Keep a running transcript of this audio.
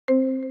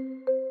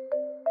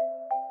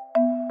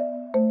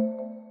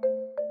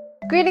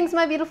Greetings,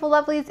 my beautiful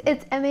lovelies.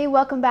 It's Emmy.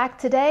 Welcome back.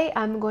 Today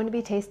I'm going to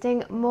be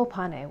tasting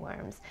MOPANE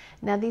worms.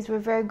 Now, these were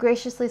very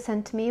graciously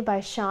sent to me by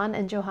Shawn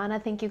and Johanna.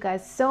 Thank you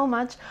guys so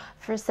much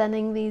for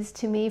sending these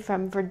to me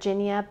from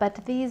Virginia.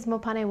 But these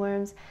MOPANE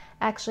worms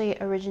actually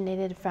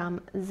originated from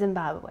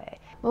Zimbabwe.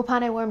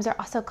 MOPANE worms are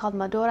also called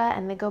Madora,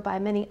 and they go by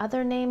many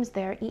other names.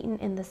 They are eaten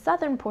in the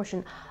southern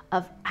portion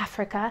of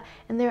Africa,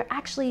 and they're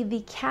actually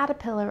the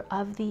caterpillar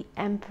of the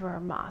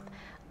emperor moth.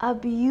 A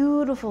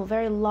beautiful,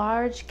 very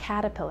large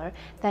caterpillar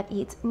that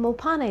eats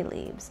MOPANE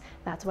leaves.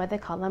 That's why they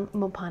call them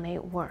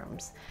MOPANE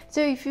worms.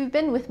 So if you've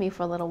been with me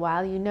for a little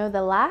while, you know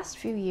the last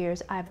few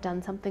years I've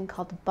done something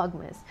called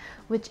Bugmas,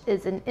 which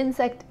is an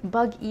insect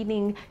bug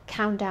eating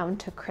countdown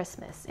to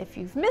Christmas. If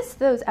you've missed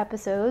those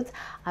episodes,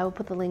 I will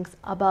put the links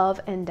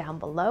above and down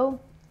below.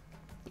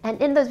 And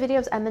in those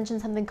videos, I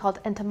mentioned something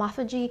called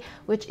entomophagy,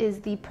 which is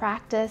the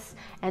practice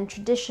and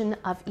tradition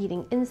of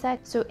eating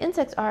insects. So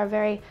insects are a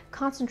very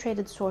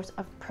concentrated source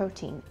of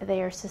protein.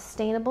 They are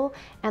sustainable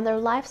and their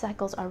life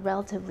cycles are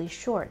relatively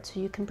short, so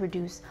you can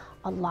produce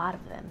a lot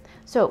of them.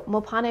 So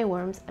MOPANE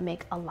worms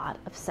make a lot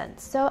of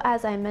sense. So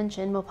as I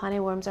mentioned, MOPANE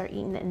worms are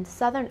eaten in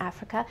southern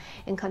Africa,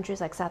 in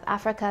countries like South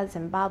Africa,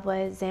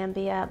 Zimbabwe,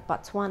 Zambia,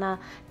 Botswana,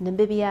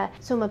 Namibia.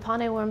 So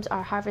MOPANE worms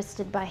are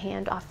harvested by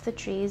hand off the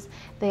trees.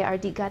 They are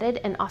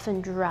degutted and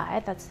often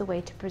dried. That's the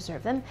way to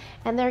preserve them.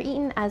 And they're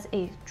eaten as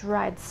a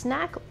dried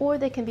snack, or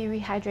they can be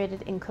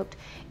rehydrated and cooked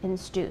in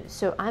stews.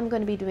 So I'm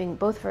going to be doing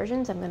both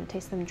versions. I'm going to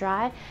taste them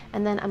dry,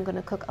 and then I'm going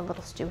to cook a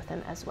little stew with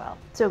them as well.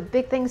 So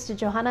big thanks to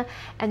Johanna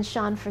and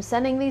Shawn for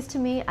sending these to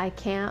me. I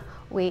can't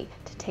wait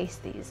to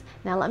taste these.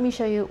 Now let me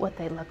show you what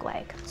they look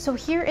like. So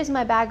here is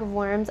my bag of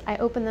worms. I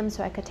opened them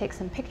so I could take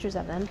some pictures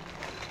of them.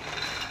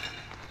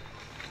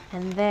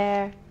 And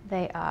there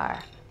they are.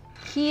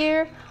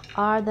 Here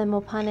are the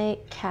MOPANE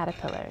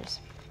caterpillars.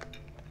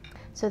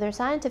 So their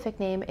scientific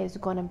name is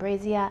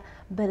Gonabrasia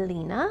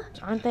bellina.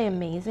 Aren't they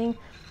amazing?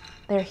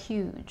 They're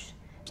huge.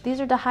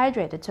 These are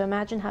dehydrated, so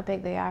imagine how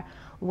big they are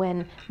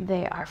when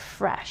they are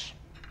fresh.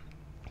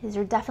 These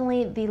are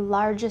definitely the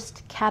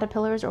largest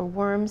caterpillars or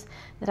worms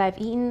that I've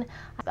eaten.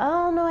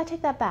 Oh no, I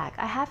take that back.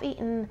 I have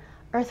eaten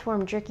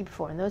earthworm jerky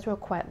before, and those were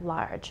quite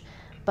large,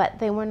 but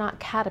they were not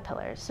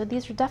caterpillars. So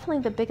these are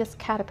definitely the biggest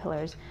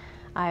caterpillars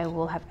I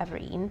will have ever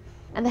eaten.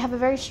 And they have a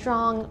very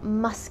strong,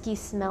 musky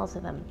smell to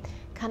them.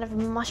 Kind of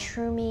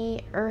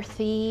mushroomy,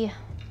 earthy,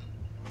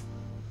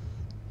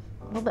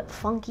 a little bit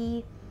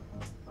funky,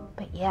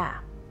 but yeah,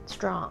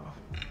 strong.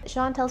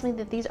 Shawn tells me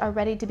that these are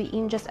ready to be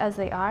eaten just as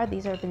they are.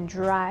 These have been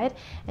dried,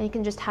 and you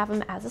can just have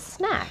them as a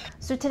snack.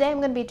 So today I'm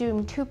going to be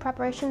doing two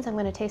preparations. I'm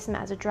going to taste them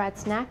as a dried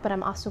snack, but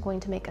I'm also going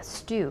to make a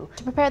stew.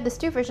 To prepare the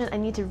stew version, I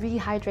need to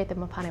rehydrate the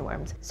MOPANE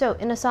worms. So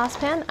in a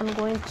saucepan, I'm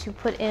going to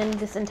put in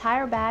this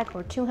entire bag,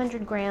 or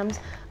 200 grams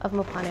of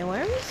MOPANE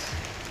worms.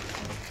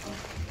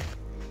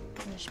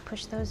 Just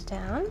push those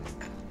down.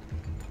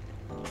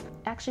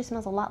 It actually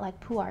smells a lot like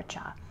pu'er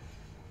cha.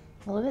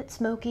 A little bit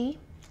smoky.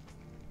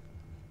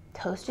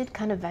 Toasted,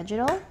 kind of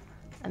vegetal.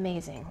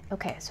 Amazing.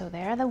 Okay, so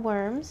there are the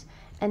worms,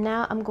 and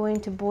now I'm going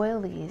to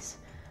boil these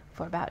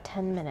for about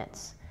 10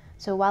 minutes.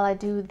 So while I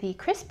do the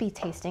crispy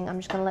tasting, I'm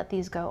just going to let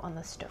these go on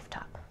the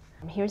stovetop.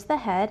 Here's the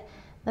head,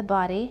 the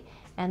body,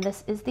 and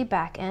this is the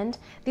back end.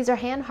 These are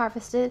hand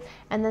harvested,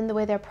 and then the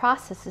way they're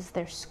processed is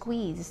they're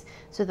squeezed,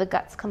 so the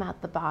guts come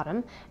out the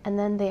bottom, and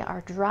then they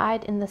are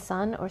dried in the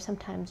sun or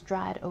sometimes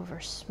dried over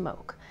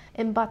smoke.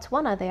 In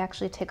Botswana, they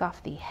actually take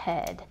off the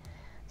head.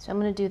 So I'm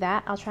going to do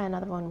that. I'll try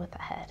another one with the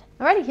head.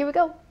 Alrighty, here we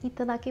go.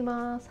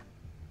 Itadakimasu.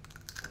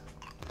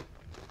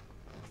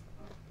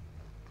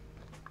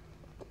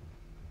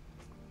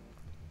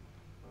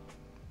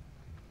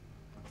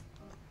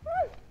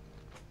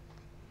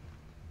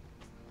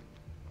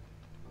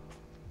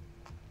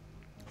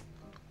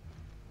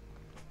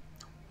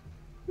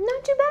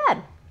 Not too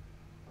bad.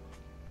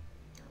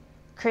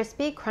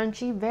 Crispy,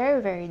 crunchy, very,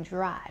 very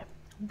dry.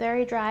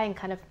 Very dry and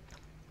kind of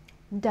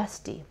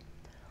dusty.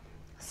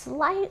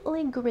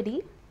 Slightly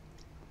gritty.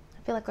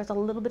 I feel like there's a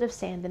little bit of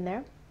sand in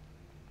there.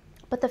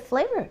 But the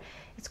flavor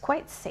is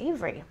quite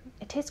savory.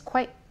 It tastes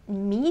quite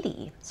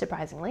meaty,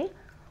 surprisingly.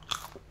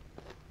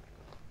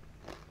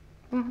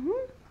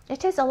 It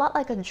tastes a lot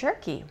like a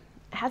jerky.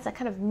 It has that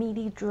kind of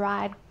meaty,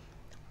 dried,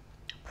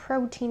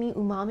 proteiny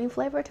umami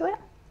flavor to it.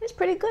 It's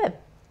pretty good.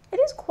 It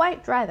is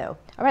quite dry though.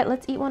 All right,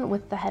 let's eat one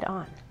with the head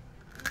on.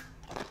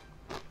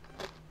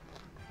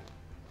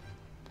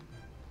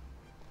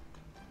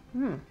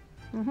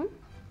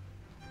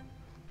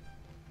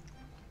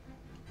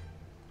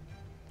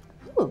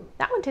 Ooh,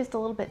 that one tastes a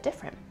little bit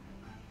different.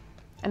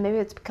 And maybe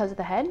it's because of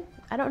the head.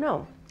 I don't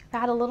know. It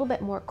had a little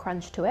bit more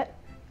crunch to it.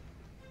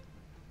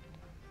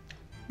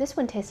 This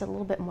one tasted a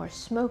little bit more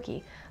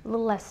smoky, a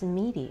little less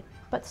meaty,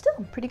 but still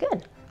pretty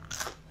good.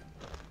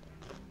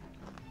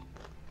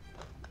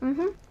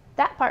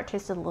 That part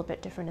tasted a little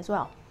bit different as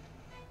well.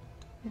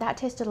 That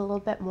tasted a little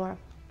bit more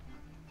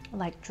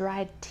like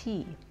dried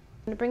tea. I'm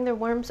gonna bring the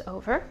worms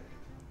over.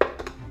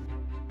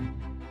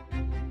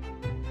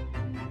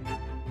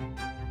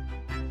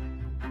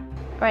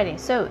 Alrighty,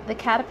 so the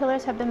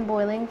caterpillars have been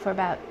boiling for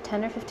about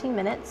 10 or 15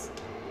 minutes,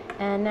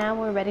 and now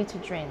we're ready to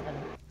drain them.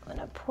 I'm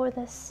gonna pour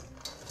this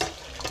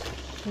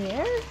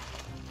here.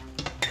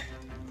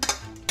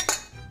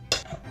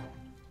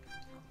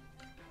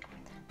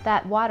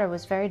 That water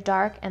was very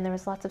dark and there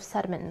was lots of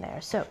sediment in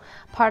there. So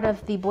part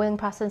of the boiling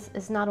process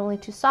is not only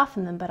to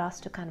soften them, but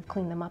also to kind of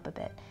clean them up a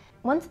bit.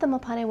 Once the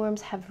MOPANE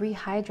worms have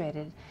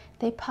rehydrated,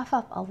 they puff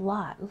up a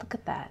lot. Look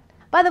at that.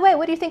 By the way,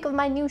 what do you think of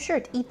my new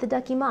shirt,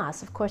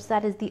 Itadakimasu? Of course,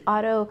 that is the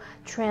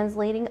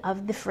auto-translating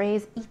of the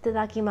phrase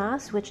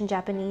Itadakimasu, which in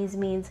Japanese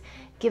means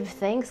give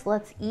thanks,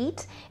 let's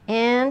eat.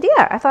 And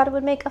yeah, I thought it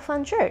would make a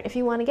fun shirt. If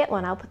you want to get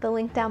one, I'll put the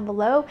link down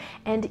below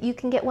and you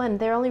can get one.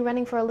 They're only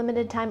running for a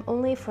limited time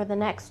only for the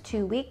next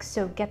 2 weeks,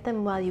 so get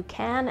them while you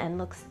can and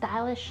look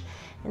stylish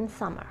in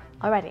summer.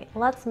 Alrighty,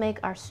 let's make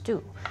our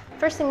stew.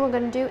 First thing we're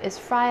going to do is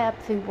fry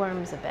up the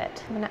worms a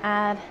bit. I'm going to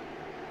add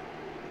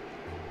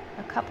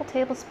a couple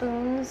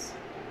tablespoons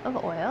of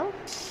oil.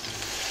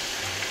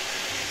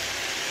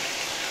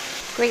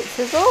 Great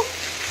sizzle.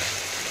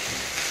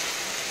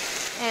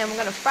 And we're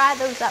going to fry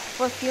those up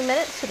for a few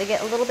minutes so they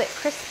get a little bit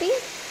crispy.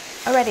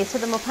 Alrighty, so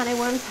the MOPANE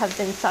worms have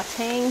been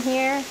sauteing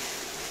here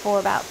for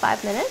about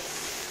 5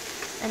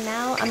 minutes. And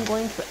now I'm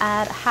going to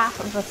add half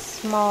of a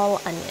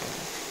small onion.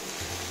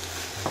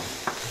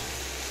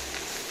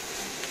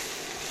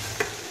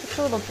 It's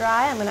a little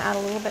dry. I'm going to add a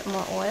little bit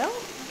more oil.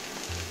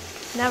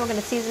 Now we're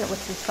going to season it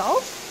with some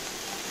salt.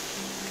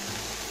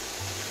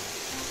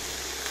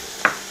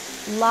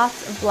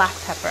 Lots of black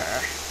pepper.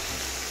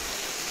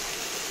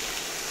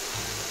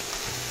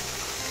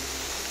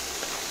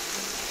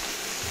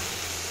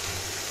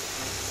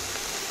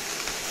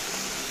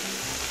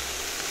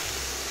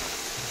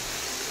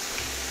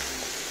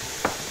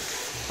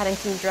 Adding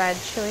some dried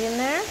chili in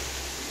there.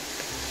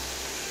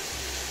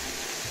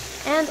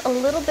 And a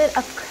little bit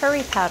of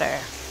curry powder. Add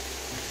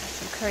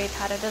some curry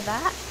powder to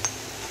that.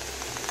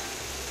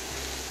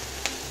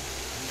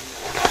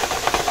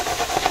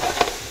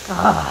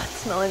 Oh,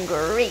 it's smelling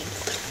great.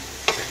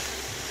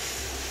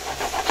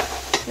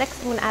 Next,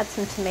 I'm going to add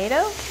some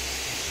tomato.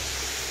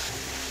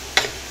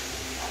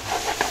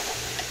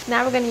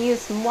 Now we're going to use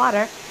some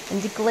water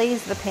and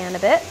deglaze the pan a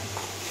bit.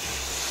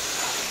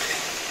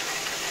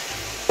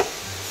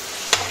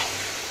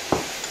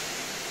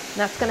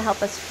 That's going to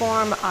help us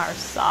form our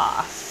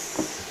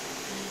sauce.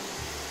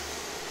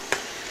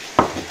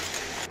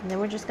 And then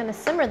we're just going to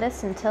simmer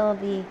this until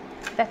the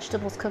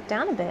vegetables cook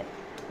down a bit,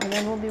 and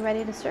then we'll be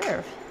ready to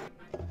serve.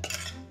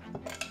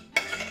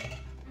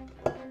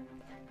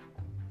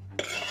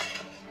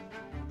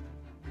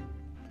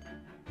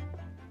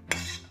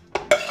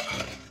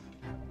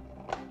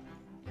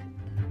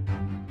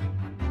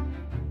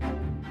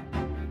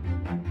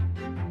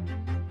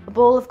 A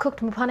bowl of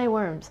cooked MOPANE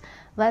worms.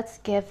 Let's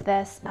give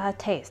this a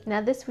taste.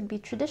 Now this would be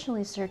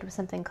traditionally served with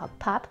something called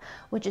pap,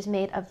 which is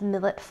made of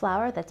millet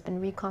flour that's been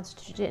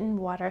reconstituted in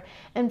water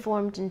and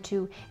formed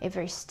into a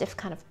very stiff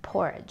kind of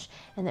porridge,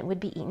 and it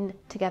would be eaten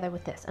together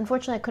with this.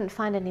 Unfortunately, I couldn't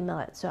find any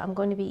millet, so I'm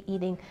going to be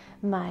eating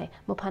my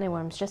MOPANE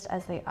worms just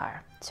as they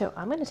are. So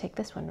I'm going to take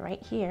this one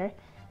right here,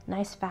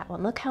 nice fat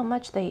one. Look how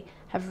much they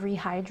have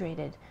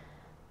rehydrated.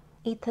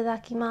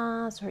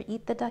 Itadakimasu or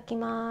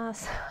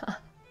itadakimasu.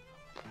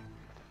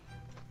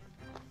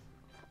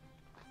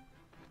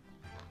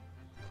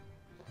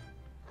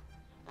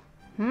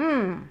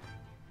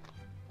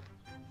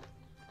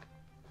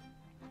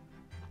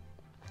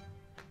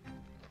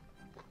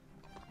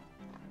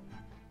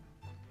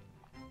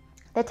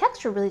 The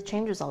texture really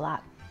changes a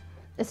lot.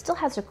 It still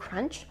has a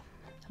crunch,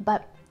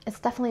 but it's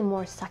definitely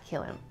more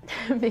succulent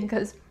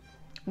because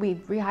we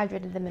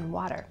rehydrated them in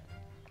water.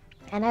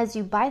 And as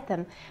you bite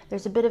them,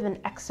 there's a bit of an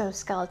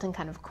exoskeleton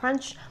kind of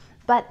crunch,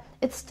 but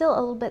it's still a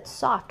little bit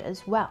soft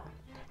as well.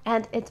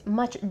 And it's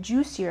much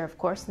juicier, of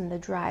course, than the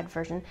dried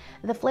version.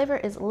 The flavor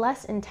is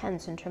less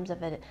intense in terms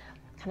of a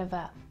kind of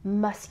a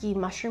musky,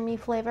 mushroomy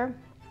flavor.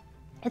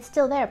 It's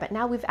still there, but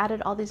now we've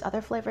added all these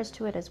other flavors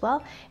to it as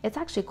well. It's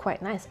actually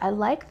quite nice. I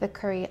like the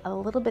curry, a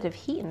little bit of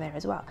heat in there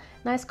as well.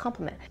 Nice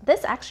compliment.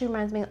 This actually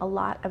reminds me a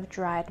lot of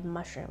dried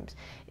mushrooms.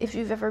 If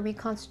you've ever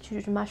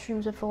reconstituted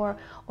mushrooms before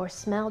or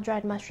smelled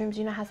dried mushrooms,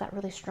 you know, it has that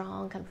really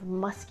strong kind of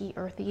musky,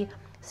 earthy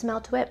smell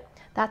to it.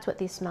 That's what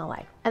these smell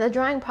like. And the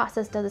drying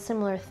process does a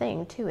similar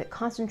thing too. It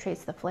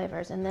concentrates the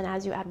flavors, and then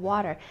as you add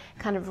water, it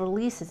kind of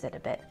releases it a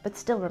bit, but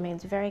still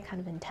remains very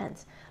kind of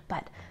intense.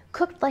 But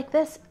cooked like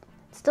this,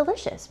 it's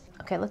delicious.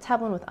 Okay, let's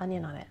have one with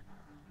onion on it.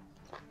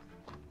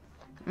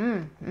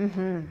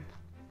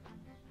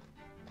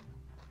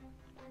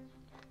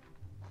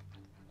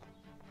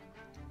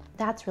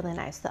 That's really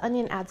nice. The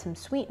onion adds some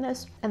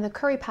sweetness, and the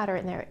curry powder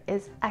in there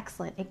is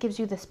excellent. It gives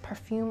you this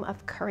perfume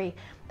of curry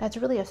that's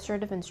really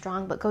assertive and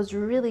strong, but goes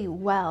really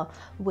well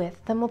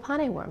with the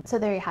MOPANE worm. So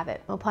there you have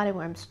it, MOPANE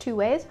worms 2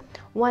 ways.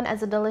 One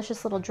as a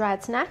delicious little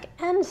dried snack,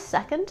 and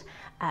second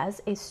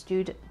as a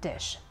stewed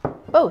dish.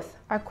 Both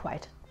are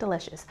quite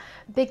delicious.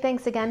 Big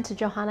thanks again to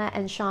Johanna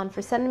and Shawn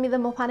for sending me the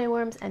MOPANE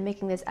worms and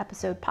making this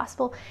episode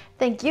possible.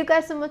 Thank you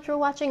guys so much for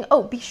watching.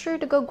 Oh, be sure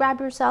to go grab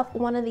yourself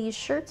one of these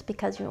shirts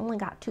because you only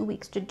got 2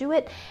 weeks to do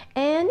it.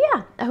 And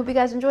yeah, I hope you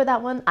guys enjoyed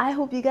that one. I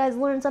hope you guys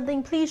learned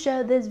something. Please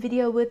share this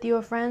video with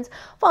your friends.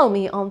 Follow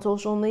me on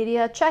social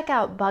media. Check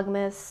out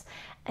Bugmas.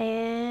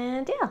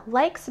 And yeah,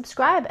 like,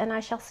 subscribe, and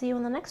I shall see you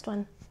in the next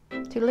one.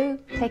 Toodaloo.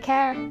 Take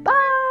care.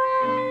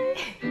 Bye.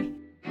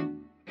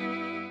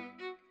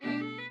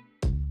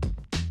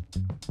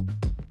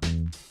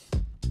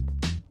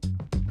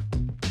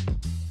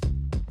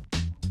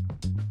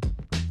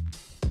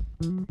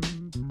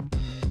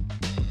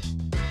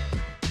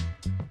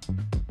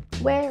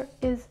 Where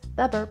is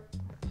the burp?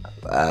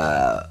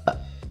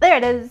 There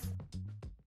it is.